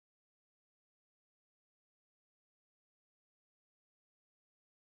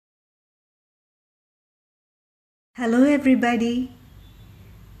Hello everybody.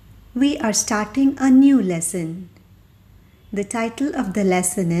 We are starting a new lesson. The title of the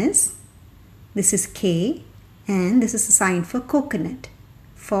lesson is, this is K and this is a sign for coconut,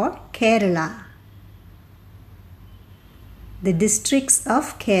 for Kerala. The districts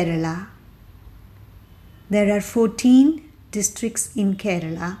of Kerala. There are 14 districts in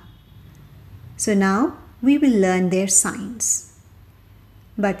Kerala. So now we will learn their signs.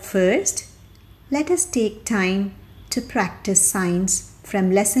 But first, let us take time to practice signs from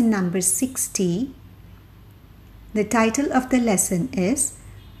lesson number 60. The title of the lesson is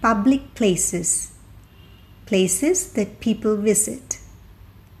Public Places, places that people visit.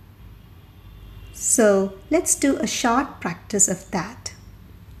 So let's do a short practice of that.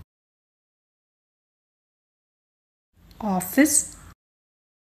 Office,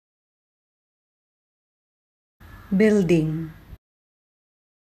 building,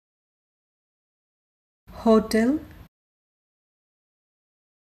 hotel,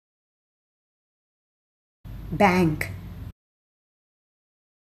 bank,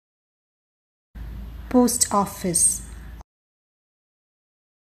 post office,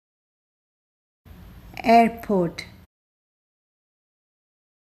 airport,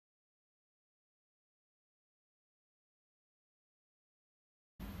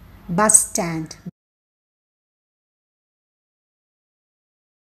 bus stand,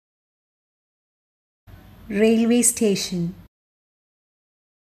 railway station,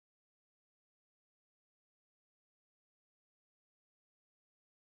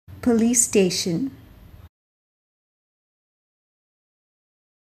 police station,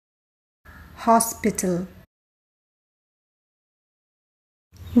 hospital.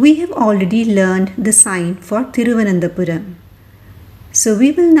 We have already learned the sign for Thiruvananthapuram. So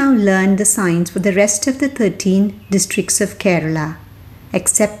we will now learn the signs for the rest of the 13 districts of Kerala,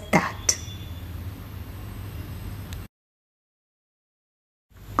 except that.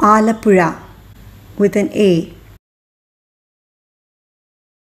 Alappuzha with an A.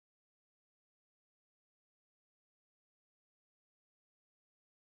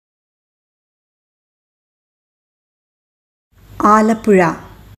 Alappuzha.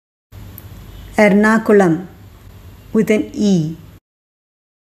 Ernakulam with an E.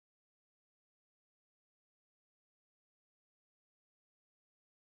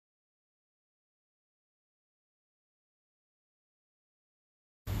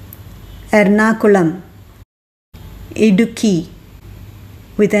 Ernakulam. Idukki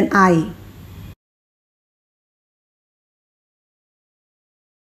with an I.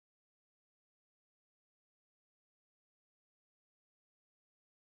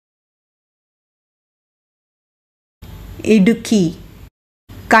 Idukki.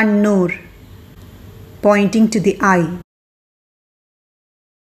 Kannur, pointing to the I.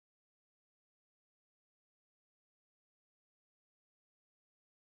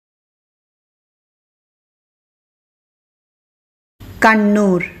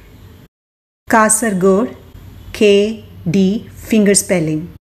 Kannur. Kasaragod, K-D, finger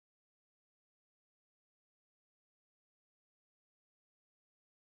spelling.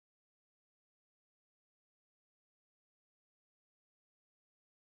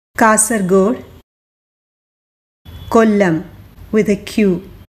 Kasaragod. Kollam with a Q.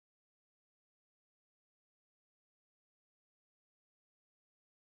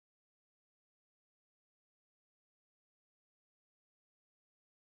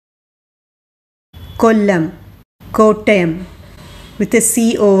 Kollam. Kottayam with a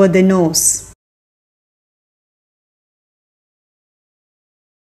C over the nose.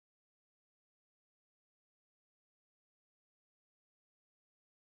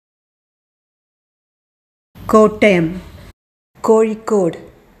 Kottayam. Kozhikode,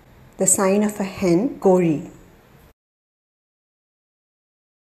 the sign of a hen, Kori.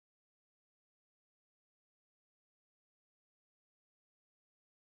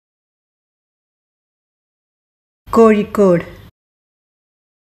 Kozhikode.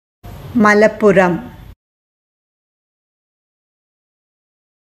 Malappuram.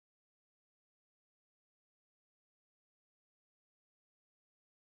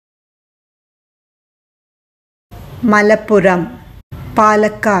 Malappuram.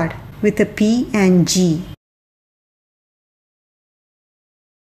 Palakkad with a P and G.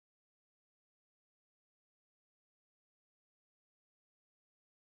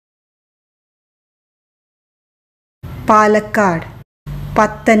 Palakkad.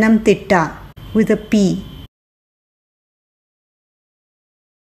 Pathanamthitta with a P.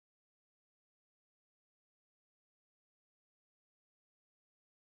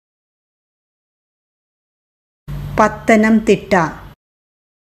 Pathanamthitta.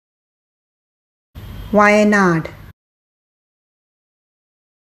 Wayanad.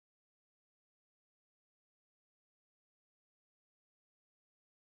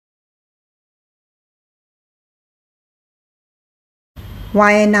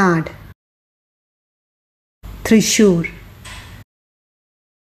 Wayanad, Thrissu,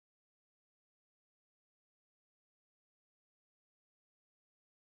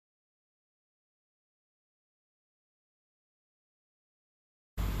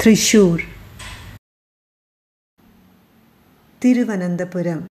 Thrissu,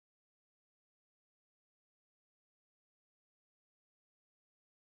 Thiruvananthapuram,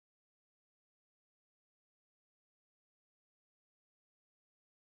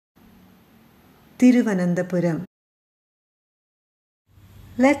 Thiruvananthapuram.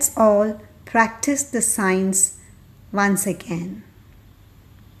 Let's all practice the signs once again.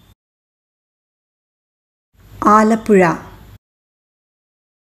 Alappuzha,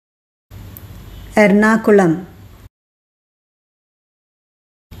 Ernakulam,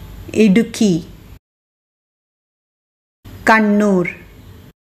 Idukki, Kannur,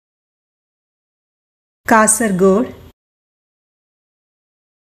 Kasaragod,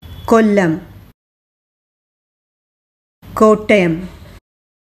 Kollam, Kottayam,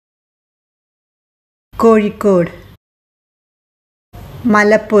 Kozhikode,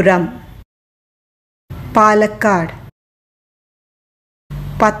 Malappuram, Palakkad,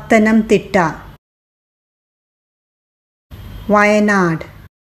 Pathanamthitta, Wayanad,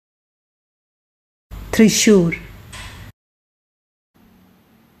 Thrissu,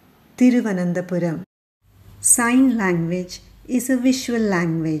 Thiruvananthapuram. Sign language is a visual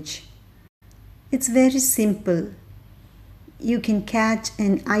language. It's very simple. You can catch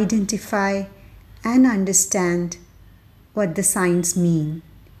and identify and understand what the signs mean.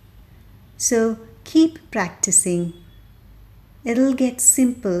 So keep practicing. It'll get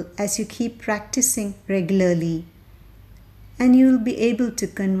simple as you keep practicing regularly, and you will be able to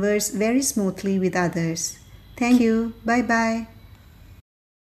converse very smoothly with others. Thank you. Bye bye.